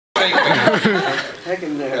Heck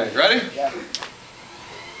in there. Okay, ready? Yeah.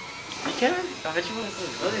 You can? I bet you want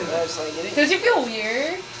to. Does you feel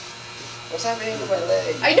weird? What's happening with my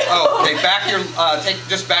leg? I know. Oh, okay, back your,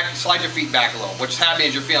 slide your feet back a little. What's happening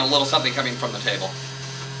is you're feeling a little something coming from the table.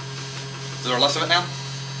 Is there less of it now?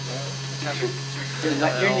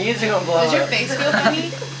 Your knees are gonna blow Does your up. face feel funny?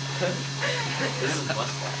 This is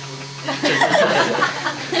mustache.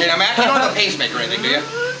 Yeah, now, Matt, you don't have a pacemaker or anything, do you?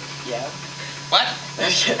 Yeah. What?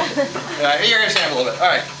 You're gonna stand up a little bit. All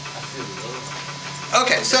right.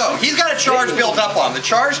 Okay, so he's got a charge built up on him. The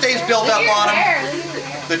charge stays built up on him.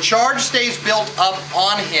 The charge stays built up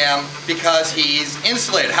on him because he's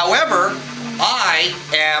insulated. However, I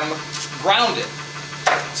am grounded.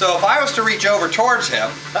 So if I was to reach over towards him,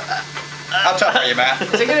 how tough are you, Matt?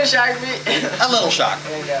 Is it gonna shock me? A little shock.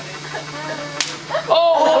 There you go.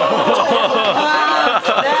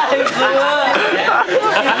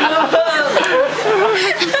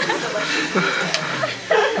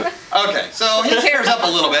 Okay, so his hair's up a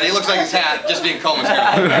little bit. He looks like his hat just didn't comb his hair.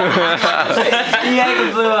 Yeah,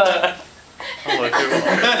 it blew up. Oh my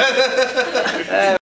God.